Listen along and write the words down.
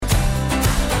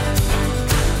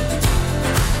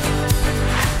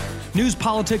News,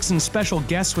 politics, and special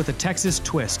guests with a Texas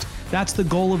twist. That's the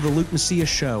goal of the Luke Macias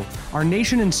Show. Our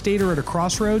nation and state are at a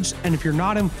crossroads, and if you're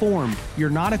not informed,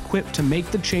 you're not equipped to make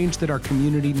the change that our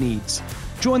community needs.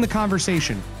 Join the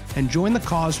conversation and join the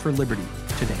cause for liberty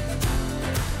today.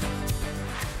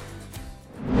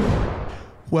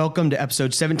 Welcome to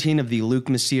episode 17 of the Luke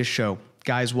Macias Show.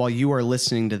 Guys, while you are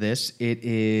listening to this, it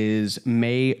is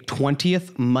May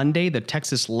 20th, Monday. The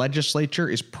Texas legislature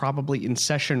is probably in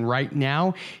session right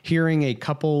now, hearing a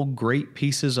couple great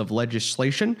pieces of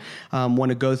legislation. Want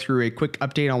to go through a quick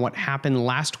update on what happened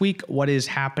last week, what is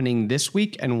happening this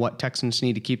week, and what Texans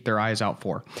need to keep their eyes out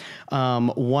for.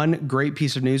 One great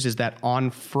piece of news is that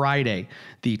on Friday,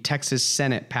 the Texas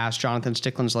Senate passed Jonathan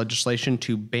Stickland's legislation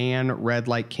to ban red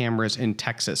light cameras in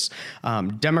Texas.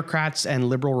 Democrats and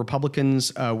liberal Republicans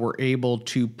were able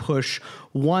to push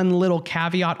one little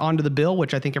caveat onto the bill,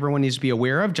 which I think everyone needs to be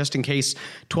aware of, just in case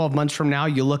 12 months from now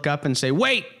you look up and say,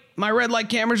 wait, my red light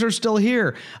cameras are still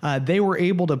here. They were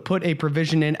able to put a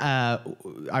provision in.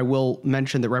 I will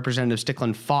mention that Representative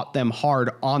Stickland fought them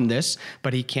hard on this,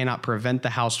 but he cannot prevent the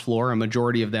House floor, a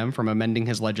majority of them, from amending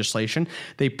his legislation.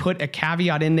 They put a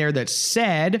caveat in there that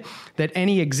said that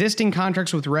any existing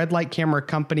contracts with red light camera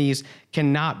companies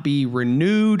cannot be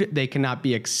renewed, they cannot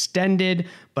be extended,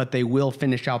 but they will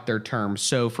finish out their term.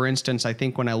 So, for instance, I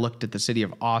think when I looked at the city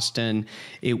of Austin,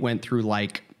 it went through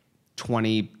like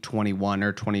 2021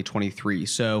 or 2023.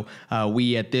 So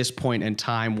we at this point in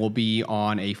time will be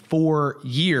on a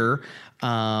 4-year,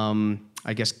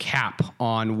 cap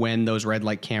on when those red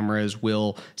light cameras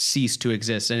will cease to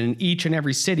exist. And in each and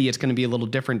every city, it's going to be a little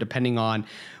different depending on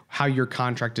how your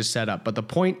contract is set up. But the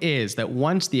point is that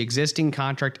once the existing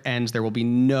contract ends, there will be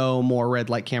no more red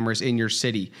light cameras in your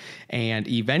city. And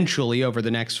eventually, over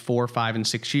the next 4, 5, and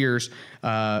 6 years,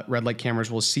 red light cameras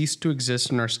will cease to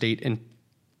exist in our state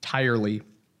entirely.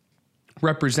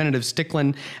 Representative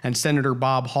Stickland and Senator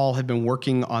Bob Hall have been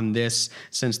working on this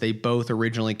since they both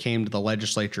originally came to the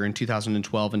legislature in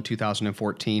 2012 and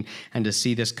 2014. And to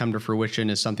see this come to fruition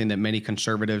is something that many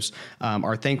conservatives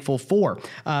are thankful for.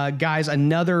 Guys,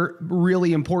 another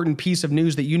really important piece of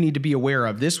news that you need to be aware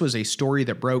of. This was a story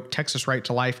that broke. Texas Right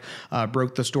to Life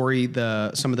broke the story.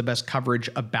 Some of the best coverage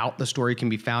about the story can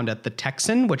be found at The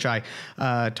Texan, which I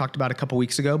talked about a couple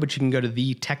weeks ago, but you can go to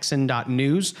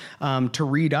thetexan.news to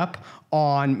read up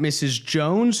on Mrs.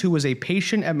 Jones, who was a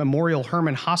patient at Memorial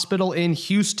Hermann Hospital in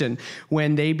Houston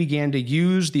when they began to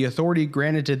use the authority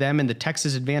granted to them in the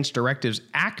Texas Advanced Directives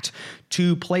Act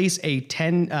to place the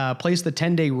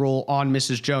 10-day rule on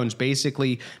Mrs. Jones,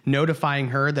 basically notifying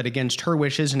her that against her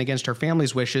wishes and against her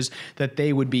family's wishes that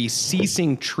they would be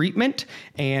ceasing treatment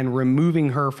and removing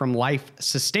her from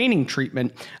life-sustaining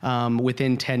treatment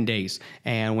within 10 days.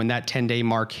 And when that 10-day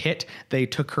mark hit, they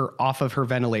took her off of her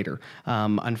ventilator.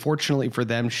 Unfortunately for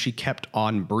them, she kept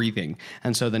on breathing.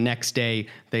 And so the next day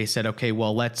they said, okay,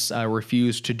 well, let's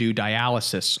refuse to do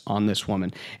dialysis on this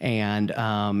woman. And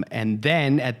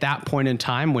then at that point in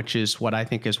time, which is what I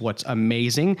think is what's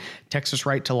amazing, Texas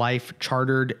Right to Life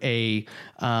chartered a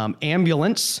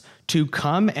ambulance to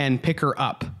come and pick her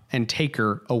up and take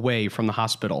her away from the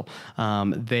hospital.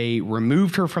 They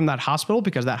removed her from that hospital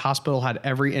because that hospital had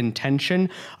every intention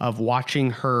of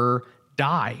watching her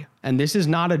die. And this is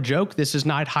not a joke. This is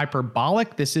not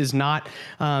hyperbolic. This is not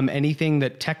anything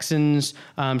that Texans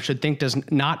should think does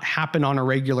not happen on a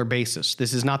regular basis.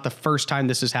 This is not the first time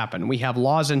this has happened. We have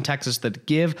laws in Texas that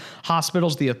give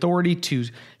hospitals the authority to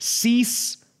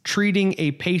cease treating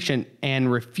a patient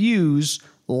and refuse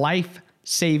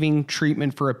life-saving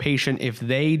treatment for a patient if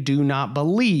they do not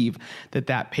believe that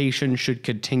that patient should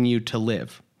continue to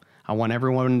live. I want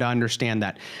everyone to understand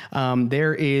that.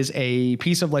 There is a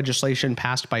piece of legislation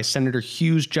passed by Senator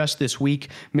Hughes just this week.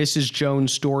 Mrs.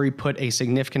 Jones' story put a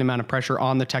significant amount of pressure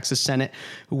on the Texas Senate,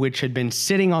 which had been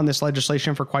sitting on this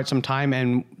legislation for quite some time,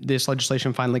 and this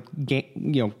legislation finally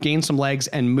gained some legs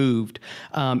and moved.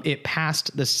 It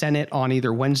passed the Senate on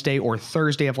either Wednesday or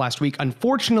Thursday of last week.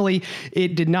 Unfortunately,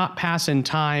 it did not pass in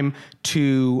time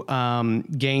to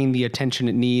gain the attention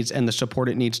it needs and the support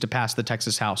it needs to pass the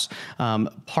Texas House.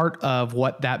 Part of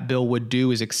what that bill would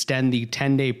do is extend the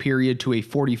 10-day period to a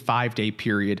 45-day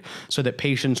period so that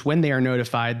patients, when they are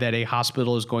notified that a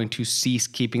hospital is going to cease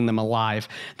keeping them alive,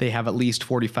 they have at least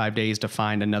 45 days to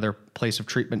find another place of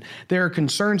treatment. There are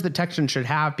concerns that Texans should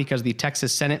have because the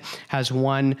Texas Senate has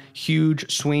one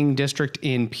huge swing district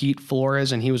in Pete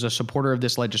Flores, and he was a supporter of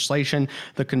this legislation.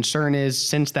 The concern is,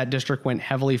 since that district went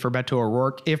heavily for Beto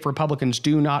O'Rourke, if Republicans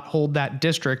do not hold that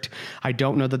district, I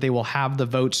don't know that they will have the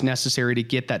votes necessary to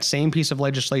get that same piece of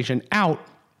legislation out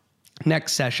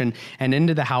next session and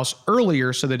into the House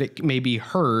earlier so that it may be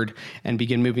heard and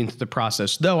begin moving through the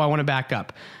process. Though I want to back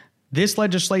up. This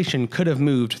legislation could have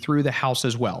moved through the House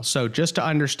as well. So just to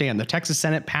understand, the Texas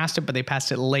Senate passed it, but they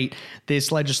passed it late.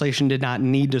 This legislation did not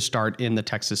need to start in the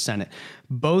Texas Senate.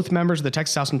 Both members of the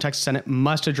Texas House and Texas Senate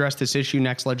must address this issue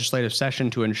next legislative session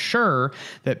to ensure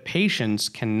that patients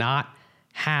cannot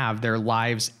have their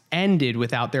lives ended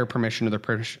without their permission or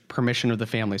the permission of the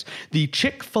families. The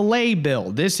Chick-fil-A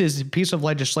bill. This is a piece of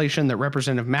legislation that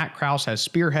Representative Matt Krause has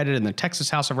spearheaded in the Texas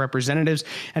House of Representatives,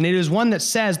 and it is one that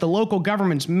says the local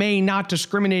governments may not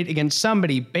discriminate against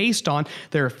somebody based on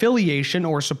their affiliation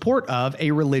or support of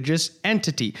a religious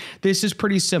entity. This is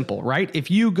pretty simple, right?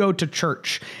 If you go to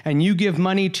church and you give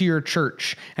money to your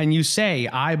church and you say,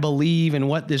 I believe in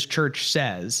what this church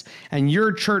says, and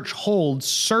your church holds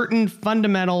certain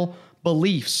fundamental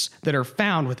beliefs that are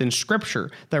found within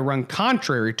Scripture that run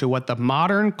contrary to what the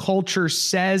modern culture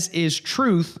says is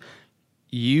truth,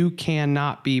 you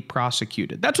cannot be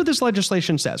prosecuted. That's what this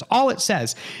legislation says. All it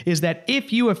says is that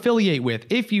if you affiliate with,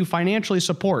 if you financially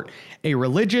support a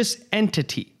religious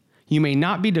entity, you may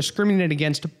not be discriminated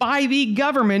against by the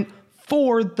government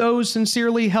for those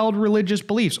sincerely held religious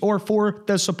beliefs or for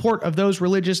the support of those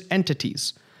religious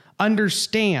entities.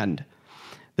 Understand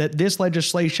that this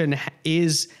legislation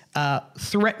is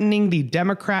threatening the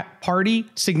Democrat Party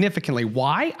significantly.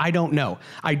 Why? I don't know.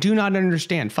 I do not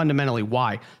understand fundamentally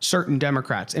why certain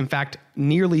Democrats, in fact,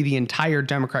 nearly the entire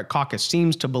Democrat caucus,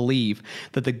 seems to believe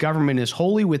that the government is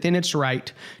wholly within its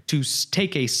right to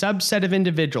take a subset of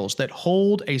individuals that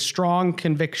hold a strong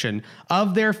conviction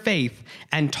of their faith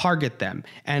and target them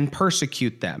and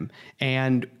persecute them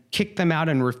and kick them out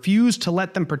and refuse to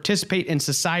let them participate in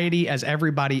society as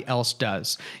everybody else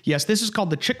does. Yes, this is called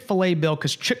the Chick-fil-A bill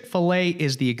because Chick-fil-A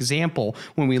is the example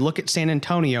when we look at San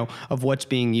Antonio of what's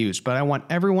being used. But I want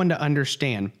everyone to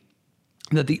understand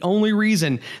that the only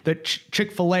reason that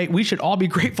Chick-fil-A, we should all be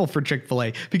grateful for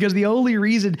Chick-fil-A, because the only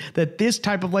reason that this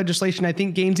type of legislation, I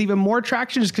think, gains even more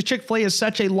traction is because Chick-fil-A is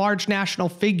such a large national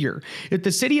figure. If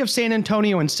the city of San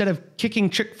Antonio, instead of kicking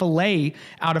Chick-fil-A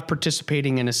out of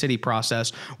participating in a city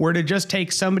process, were to just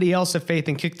take somebody else of faith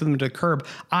and kick them to the curb,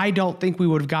 I don't think we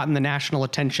would have gotten the national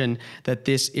attention that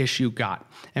this issue got.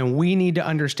 And we need to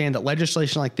understand that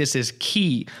legislation like this is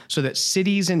key so that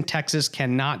cities in Texas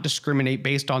cannot discriminate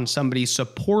based on somebody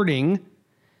supporting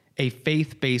a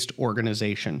faith-based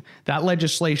organization. That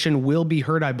legislation will be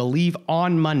heard, I believe,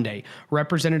 on Monday.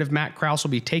 Representative Matt Krause will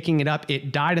be taking it up.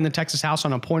 It died in the Texas House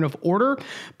on a point of order,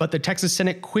 but the Texas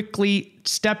Senate quickly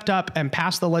stepped up and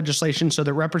passed the legislation so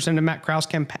that Representative Matt Krause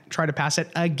can try to pass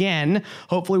it again,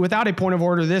 hopefully without a point of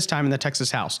order this time in the Texas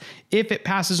House. If it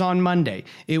passes on Monday,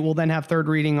 it will then have third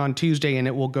reading on Tuesday, and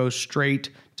it will go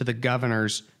straight to the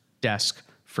governor's desk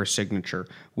for signature.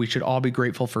 We should all be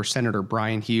grateful for Senator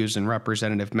Brian Hughes and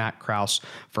Representative Matt Krause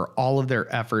for all of their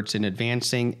efforts in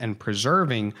advancing and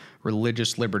preserving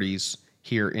religious liberties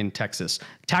here in Texas.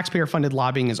 Taxpayer-funded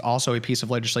lobbying is also a piece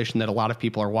of legislation that a lot of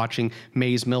people are watching.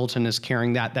 Mays Middleton is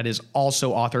carrying that. That is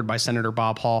also authored by Senator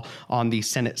Bob Hall on the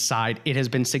Senate side. It has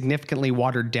been significantly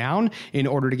watered down in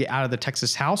order to get out of the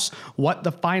Texas House. What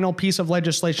the final piece of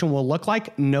legislation will look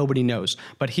like, nobody knows.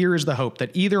 But here is the hope that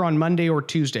either on Monday or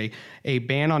Tuesday, a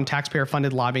ban on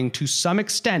taxpayer-funded lobbying to some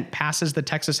extent passes the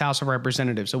Texas House of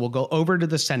Representatives. It will go over to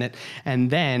the Senate, and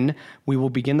then we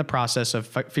will begin the process of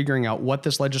figuring out what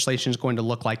this legislation is going to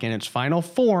look like in its final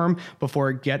form before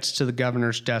it gets to the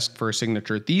governor's desk for a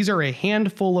signature. These are a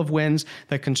handful of wins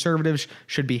that conservatives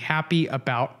should be happy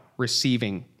about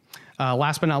receiving.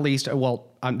 Last but not least,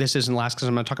 this isn't last because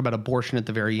I'm going to talk about abortion at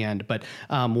the very end, but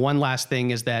one last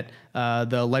thing is that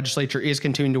the legislature is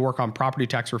continuing to work on property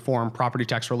tax reform, property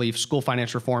tax relief, school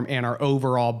finance reform, and our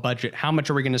overall budget. How much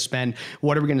are we going to spend?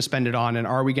 What are we going to spend it on? And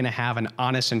are we going to have an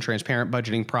honest and transparent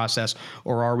budgeting process,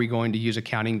 or are we going to use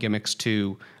accounting gimmicks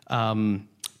to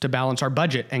balance our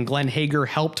budget? And Glenn Hager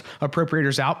helped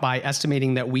appropriators out by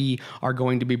estimating that we are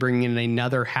going to be bringing in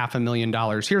another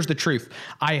 $500,000. Here's the truth.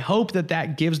 I hope that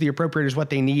that gives the appropriators what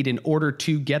they need in order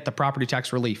to get the property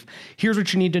tax relief. Here's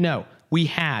what you need to know. We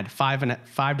had $5 to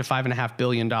 $5.5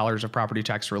 billion of property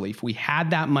tax relief. We had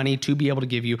that money to be able to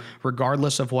give you,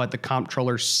 regardless of what the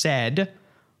comptroller said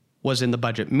was in the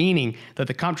budget, meaning that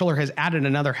the comptroller has added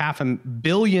another $500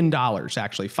 million,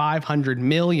 actually $500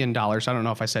 million. I don't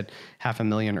know if I said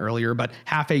 $500,000 earlier, but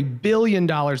 $500 million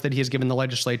that he has given the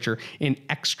legislature in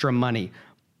extra money.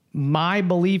 My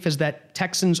belief is that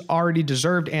Texans already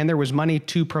deserved, and there was money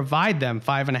to provide them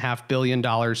 $5.5 billion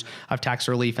of tax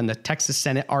relief. And the Texas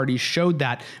Senate already showed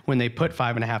that when they put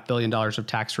 $5.5 billion of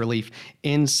tax relief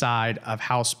inside of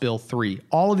House Bill 3.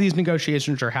 All of these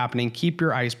negotiations are happening. Keep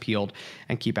your eyes peeled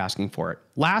and keep asking for it.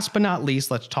 Last but not least,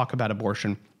 let's talk about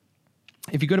abortion.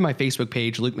 If you go to my Facebook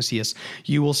page, Luke Macias,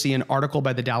 you will see an article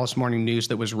by the Dallas Morning News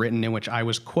that was written in which I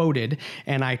was quoted,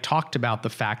 and I talked about the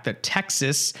fact that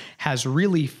Texas has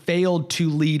really failed to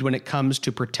lead when it comes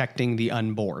to protecting the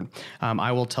unborn.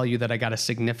 I will tell you that I got a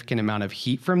significant amount of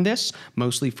heat from this,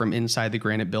 mostly from inside the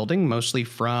Granite Building, mostly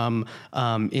from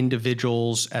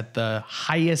individuals at the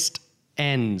highest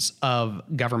ends of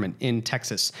government in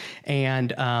Texas.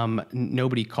 And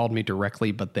nobody called me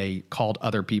directly, but they called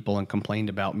other people and complained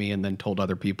about me and then told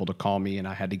other people to call me. And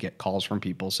I had to get calls from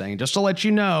people saying, just to let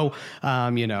you know,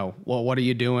 well, what are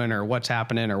you doing, or what's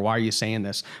happening, or why are you saying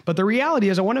this? But the reality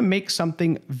is I want to make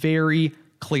something very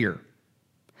clear.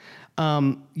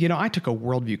 I took a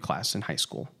worldview class in high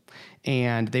school,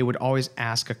 and they would always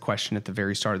ask a question at the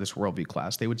very start of this worldview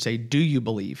class. They would say, do you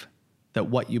believe that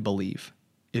what you believe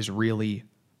is really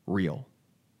real?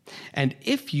 And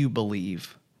if you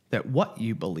believe that what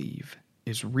you believe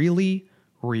is really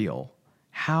real,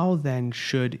 how then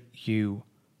should you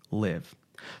live?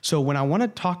 So when I want to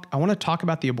talk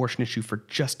about the abortion issue for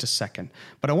just a second,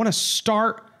 but I want to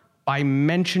start by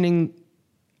mentioning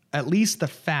at least the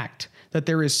fact that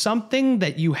there is something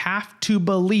that you have to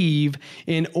believe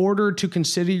in order to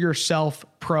consider yourself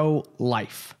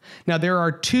pro-life. Now, there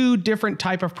are two different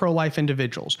types of pro-life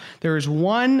individuals. There is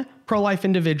one pro-life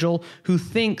individual who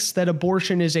thinks that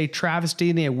abortion is a travesty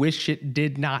and they wish it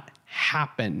did not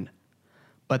happen,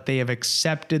 but they have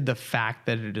accepted the fact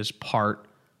that it is part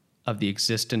of the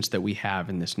existence that we have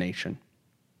in this nation.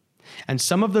 And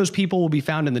some of those people will be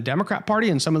found in the Democrat Party,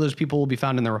 and some of those people will be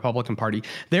found in the Republican Party.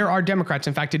 There are Democrats.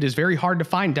 In fact, it is very hard to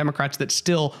find Democrats that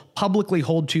still publicly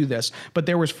hold to this. But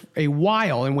there was a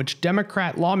while in which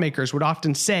Democrat lawmakers would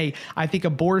often say, I think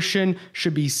abortion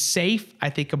should be safe.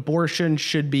 I think abortion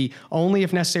should be, only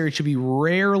if necessary, it should be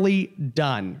rarely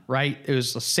done, right? It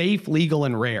was safe, legal,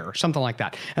 and rare, something like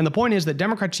that. And the point is that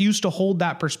Democrats used to hold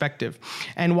that perspective.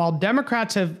 And while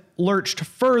Democrats have lurched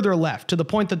further left to the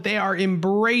point that they are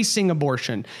embracing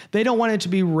abortion, they don't want it to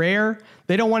be rare.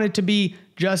 They don't want it to be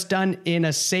just done in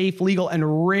a safe, legal,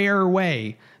 and rare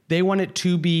way. They want it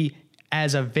to be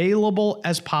as available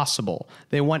as possible.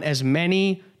 They want as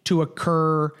many to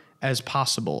occur as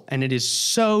possible. And it is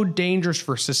so dangerous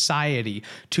for society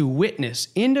to witness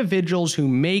individuals who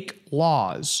make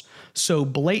laws so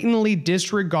blatantly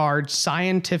disregard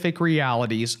scientific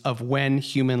realities of when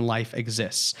human life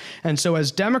exists. And so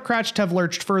as Democrats have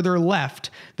lurched further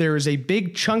left, there is a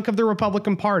big chunk of the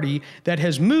Republican Party that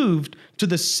has moved to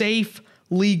the safe,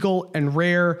 legal, and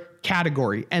rare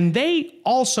category. And they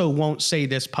also won't say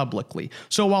this publicly.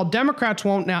 So while Democrats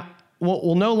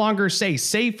will no longer say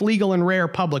safe, legal, and rare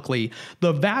publicly,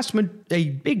 a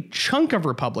big chunk of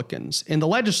Republicans in the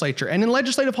legislature and in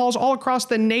legislative halls all across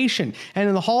the nation and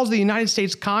in the halls of the United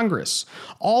States Congress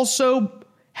also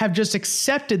have just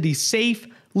accepted the safe,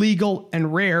 legal,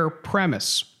 and rare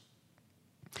premise.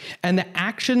 And the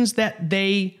actions that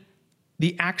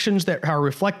are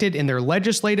reflected in their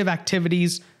legislative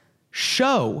activities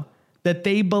show that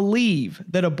they believe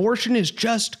that abortion is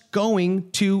just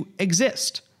going to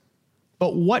exist.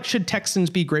 But what should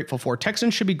Texans be grateful for?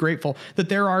 Texans should be grateful that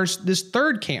there are this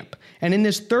third camp. And in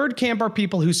this third camp are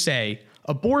people who say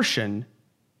abortion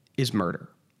is murder.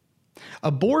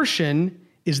 Abortion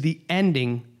is the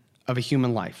ending of a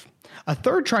human life. A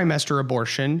third trimester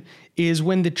abortion is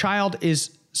when the child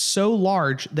is so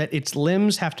large that its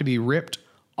limbs have to be ripped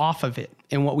off of it.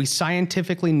 And what we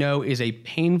scientifically know is a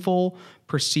painful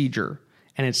procedure,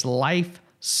 and its life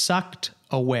sucked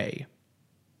away.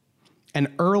 And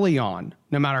early on,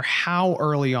 no matter how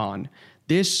early on,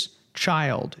 this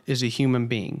child is a human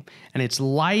being, and its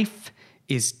life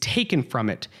is taken from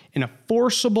it in a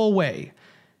forcible way.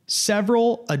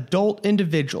 Several adult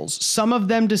individuals, some of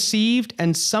them deceived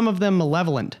and some of them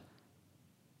malevolent,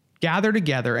 gather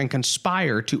together and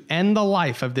conspire to end the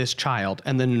life of this child,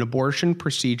 and then an abortion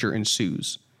procedure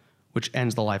ensues, which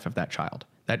ends the life of that child.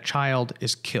 That child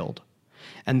is killed.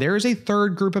 And there is a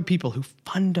third group of people who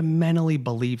fundamentally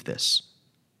believe this.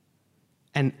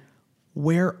 And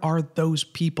where are those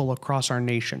people across our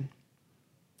nation?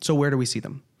 So where do we see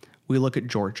them? We look at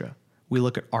Georgia. We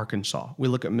look at Arkansas. We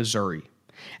look at Missouri.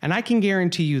 And I can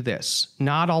guarantee you this,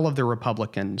 not all of the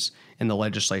Republicans in the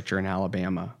legislature in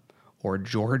Alabama or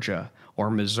Georgia or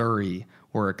Missouri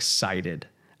were excited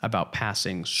about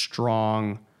passing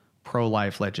strong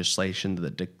pro-life legislation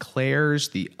that declares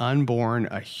the unborn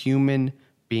a human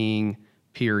being,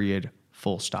 period,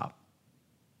 full stop.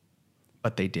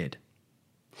 But they did.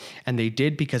 And they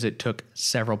did because it took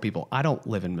several people. I don't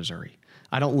live in Missouri.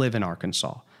 I don't live in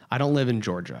Arkansas. I don't live in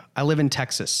Georgia. I live in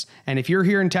Texas. And if you're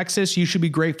here in Texas, you should be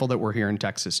grateful that we're here in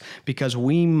Texas, because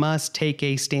we must take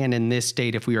a stand in this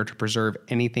state if we are to preserve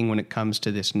anything when it comes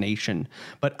to this nation.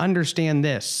 But understand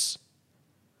this: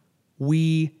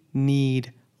 we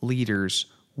need leaders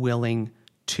willing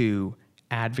to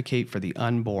advocate for the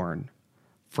unborn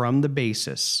from the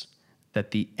basis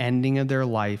that the ending of their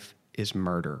life is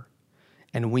murder.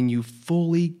 And when you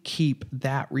fully keep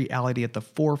that reality at the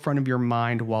forefront of your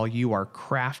mind while you are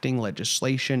crafting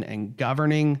legislation and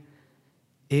governing,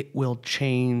 it will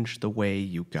change the way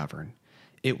you govern.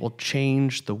 It will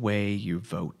change the way you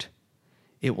vote.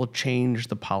 It will change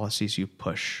the policies you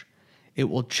push. It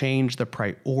will change the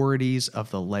priorities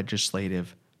of the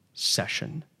legislative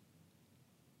session.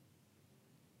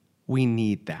 We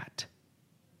need that.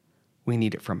 We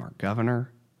need it from our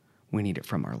governor. We need it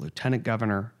from our lieutenant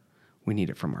governor. We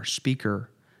need it from our speaker.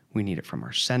 We need it from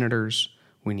our senators.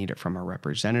 We need it from our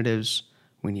representatives.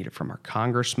 We need it from our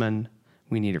congressmen.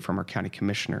 We need it from our county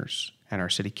commissioners and our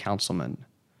city councilmen.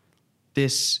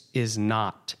 This is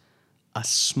not a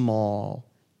small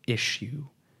issue.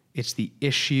 It's the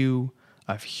issue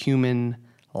of human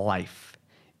life.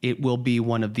 It will be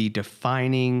one of the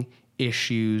defining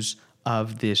issues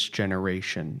of this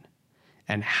generation.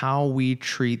 And how we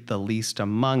treat the least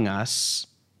among us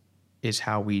is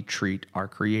how we treat our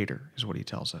Creator, is what he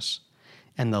tells us.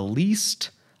 And the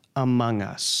least among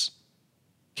us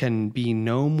can be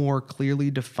no more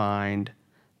clearly defined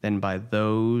than by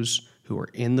those who are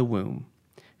in the womb,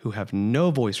 who have no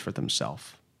voice for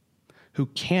themselves, who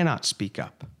cannot speak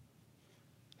up,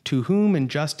 to whom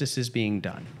injustice is being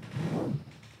done.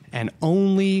 And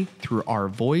only through our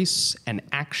voice and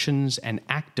actions and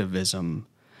activism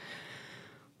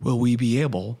will we be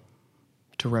able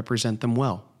to represent them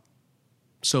well.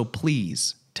 So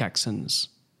please, Texans,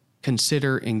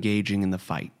 consider engaging in the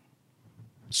fight.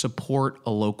 Support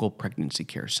a local pregnancy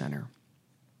care center.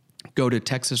 Go to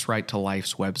Texas Right to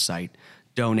Life's website.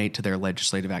 Donate to their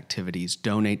legislative activities.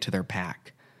 Donate to their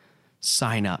PAC.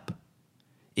 Sign up.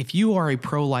 If you are a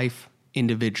pro-life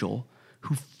individual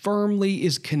who firmly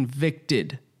is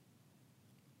convicted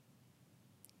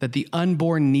that the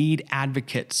unborn need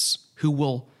advocates who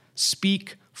will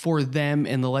speak for them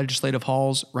in the legislative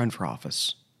halls, run for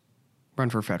office. Run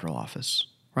for federal office.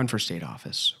 Run for state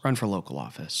office. Run for local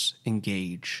office.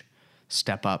 Engage.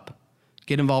 Step up.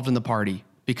 Get involved in the party.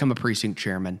 Become a precinct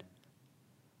chairman.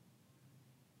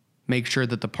 Make sure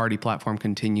that the party platform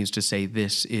continues to say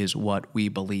this is what we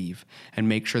believe, and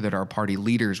make sure that our party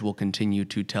leaders will continue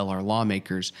to tell our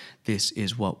lawmakers this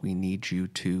is what we need you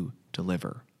to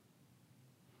deliver.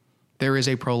 There is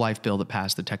a pro-life bill that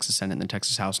passed the Texas Senate and the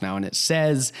Texas House now, and it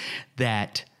says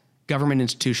that government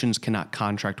institutions cannot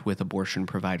contract with abortion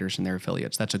providers and their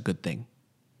affiliates. That's a good thing.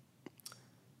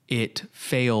 It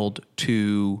failed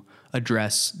to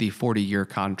address the 40-year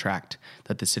contract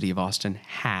that the city of Austin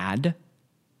had,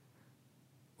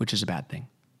 which is a bad thing.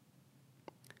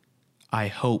 I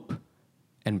hope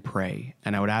and pray,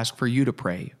 and I would ask for you to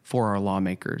pray for our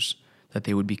lawmakers, that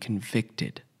they would be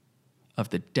convicted of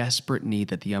the desperate need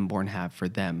that the unborn have for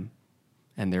them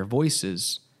and their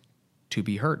voices to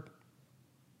be heard.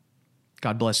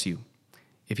 God bless you.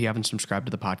 If you haven't subscribed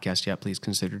to the podcast yet, please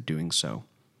consider doing so.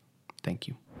 Thank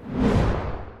you.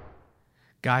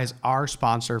 Guys, our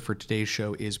sponsor for today's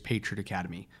show is Patriot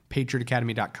Academy,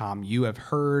 patriotacademy.com. You have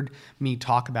heard me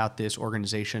talk about this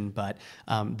organization, but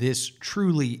this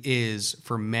truly is,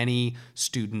 for many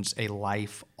students, a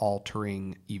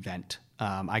life-altering event.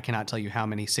 I cannot tell you how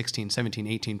many 16, 17,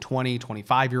 18, 20,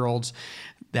 25-year-olds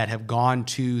that have gone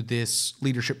to this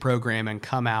leadership program and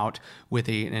come out with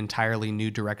an entirely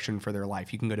new direction for their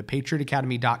life. You can go to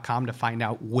patriotacademy.com to find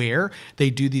out where they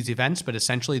do these events, but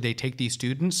essentially they take these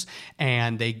students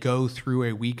and they go through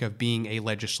a week of being a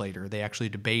legislator. They actually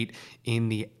debate in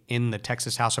the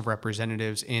Texas House of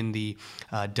Representatives, in the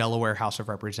Delaware House of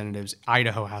Representatives,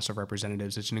 Idaho House of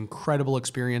Representatives. It's an incredible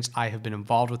experience. I have been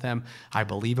involved with them. I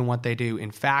believe in what they do.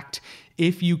 In fact,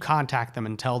 if you contact them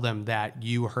and tell them that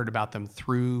you heard about them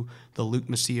through the Luke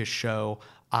Macias show,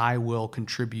 I will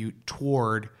contribute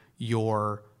toward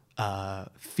your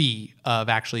fee of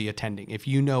actually attending. If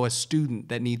you know a student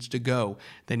that needs to go,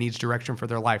 that needs direction for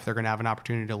their life, they're going to have an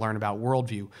opportunity to learn about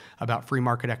worldview, about free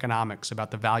market economics,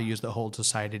 about the values that hold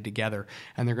society together,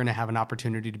 and they're going to have an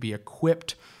opportunity to be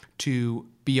equipped to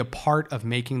be a part of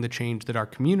making the change that our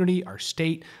community, our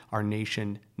state, our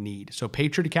nation need. So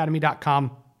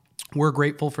patriotacademy.com. We're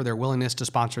grateful for their willingness to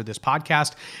sponsor this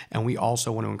podcast, and we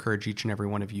also want to encourage each and every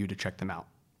one of you to check them out.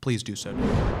 Please do so.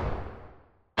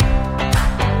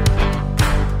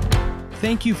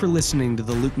 Thank you for listening to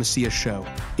the Luke Macias Show.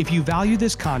 If you value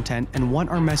this content and want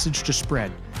our message to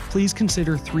spread, please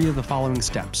consider 3 of the following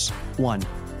steps. 1,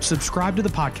 subscribe to the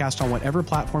podcast on whatever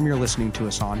platform you're listening to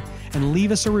us on and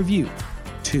leave us a review.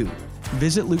 2,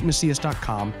 visit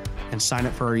lukemacias.com and sign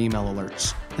up for our email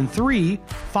alerts. And 3,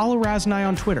 follow Raz and I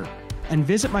on Twitter and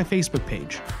visit my Facebook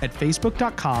page at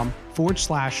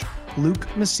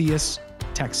facebook.com/Luke Macias,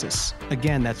 Texas.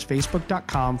 Again, that's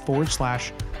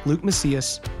facebook.com/Luke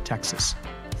Macias, Texas.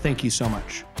 Thank you so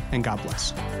much, and God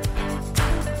bless.